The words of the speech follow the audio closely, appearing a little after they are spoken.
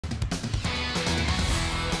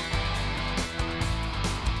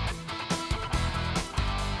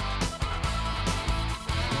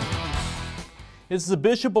It's the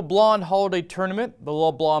Bishop LeBlond Holiday Tournament. The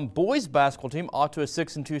LeBlond boys basketball team off to a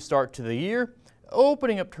 6-2 start to the year,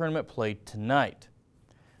 opening up tournament play tonight.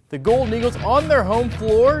 The Golden Eagles on their home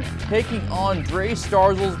floor taking on Dre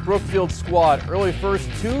Starzl's Brookfield squad. Early first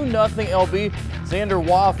 2-0 LB. Xander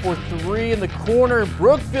Waugh for three in the corner.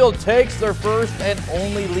 Brookfield takes their first and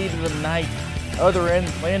only lead of the night. Other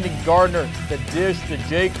end, Landon Gardner, the dish to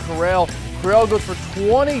Jake Carell. Carell goes for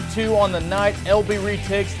 22 on the night. LB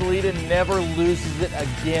retakes the lead and never loses it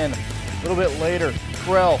again. A little bit later,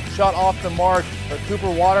 Carell shot off the mark, but Cooper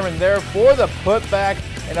Waterman there for the putback,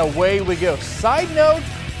 and away we go. Side note,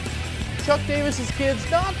 Chuck Davis's kids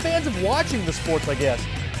not fans of watching the sports, I guess.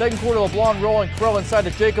 Second quarter, LeBlond rolling Carell inside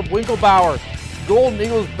to Jacob Winkelbauer. Golden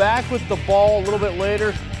Eagles back with the ball a little bit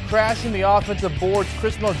later, crashing the offensive boards.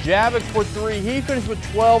 Chris Mojavic for three. He finished with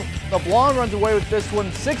 12. LeBlond runs away with this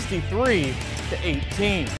one, 63-18.